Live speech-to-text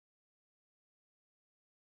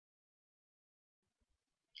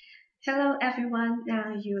Hello everyone,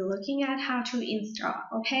 now you're looking at how to install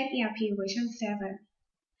OpenERP version 7.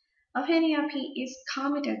 OpenERP is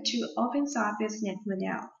committed to open source business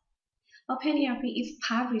model. OpenERP is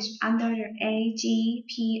published under the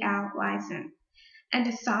AGPL license, and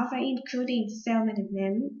the software including sales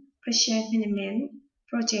management, purchase management,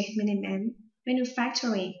 project management,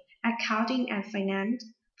 manufacturing, accounting and finance,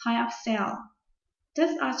 point of sale.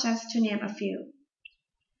 These are just to name a few.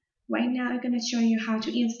 Right now, I'm going to show you how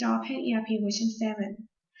to install OpenERP version 7.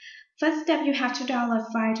 First step, you have to download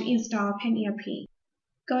file to install OpenERP.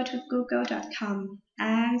 Go to google.com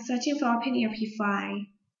and searching for OpenERP file.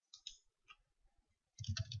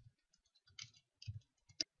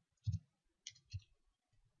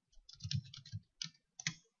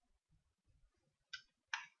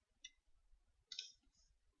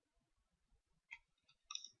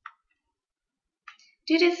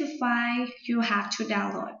 This is the file you have to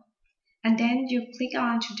download, and then you click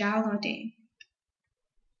on to download it.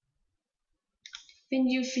 When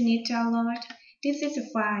you finish download, this is the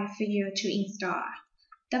file for you to install.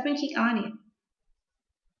 Double click on it.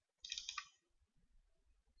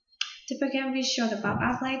 The program will show the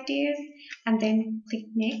pop-up like this, and then click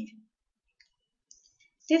Next.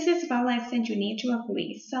 This is about license you need to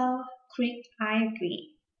agree, so click I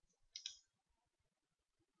agree.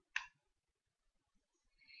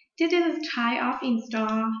 This is the type of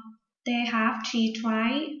install. They have 3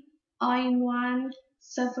 types: all-in-one,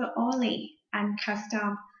 server only, and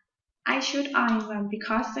custom. I choose all-in-one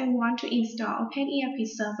because I want to install OpenERP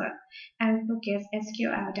server and Postgres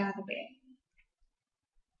SQL database.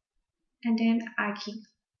 And then I click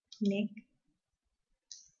Next.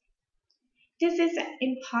 This is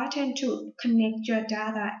important to connect your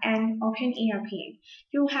data and OpenERP.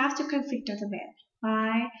 You have to configure database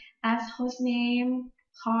by as hostname,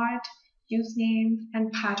 port, username,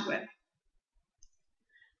 and password.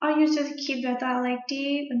 Or you just keep the data like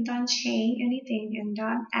this and don't change anything and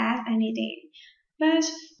don't add anything. But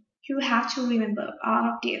you have to remember all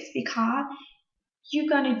of this because you're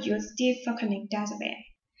gonna use this for connect database.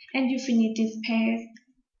 And you finish this page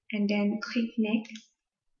and then click Next.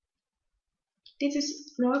 This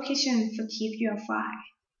is location for keep your file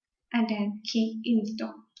and then click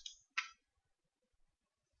Install.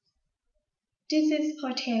 This is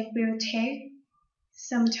process will take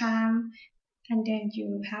some time and then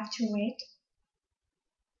you have to wait.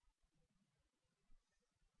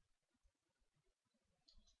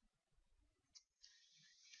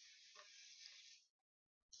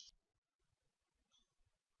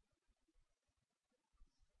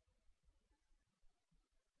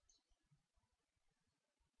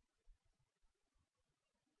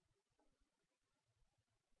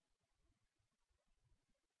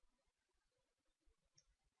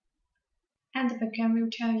 And the program will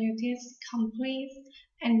tell you this complete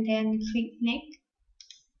and then click Next.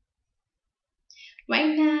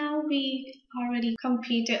 Right now, we already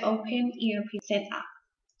completed OpenERP setup.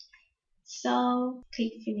 So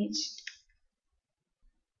click Finish.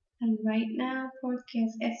 And right now,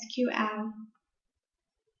 Postgres SQL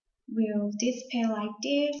will display like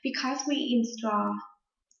this because we install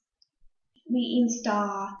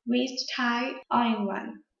which type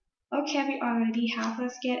all-in-one. Okay, we already have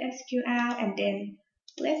Postgres SQL, and then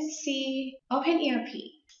let's see OpenERP.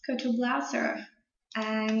 Go to browser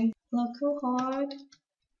and localhost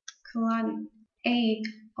colon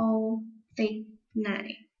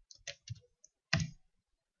 8069.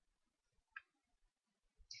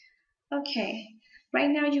 Okay, right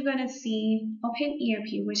now you're gonna see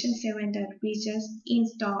OpenERP version 7 that we just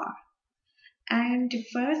installed. And the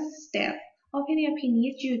first step, OpenERP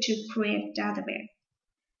needs you to create database.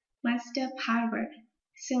 Master password.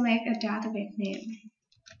 Select a database name.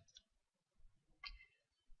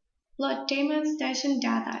 Load demonstration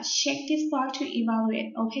data. Check this box to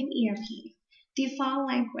evaluate OpenERP. Default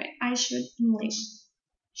language. I choose English.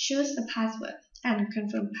 Choose a password and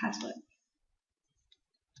confirm password.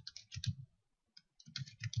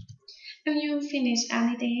 When you finish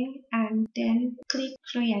anything and then click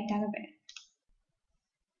Create Database.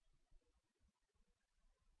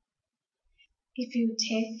 It will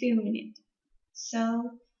take few minutes,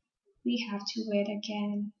 so we have to wait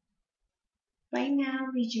again. Right now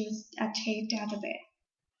we use a text database,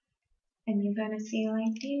 and you're gonna see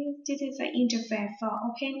like this. This is the interface for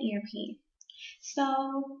OpenERP.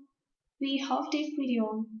 So we hope this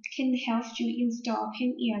video can help you install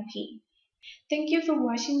OpenERP. Thank you for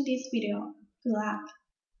watching this video. Good luck.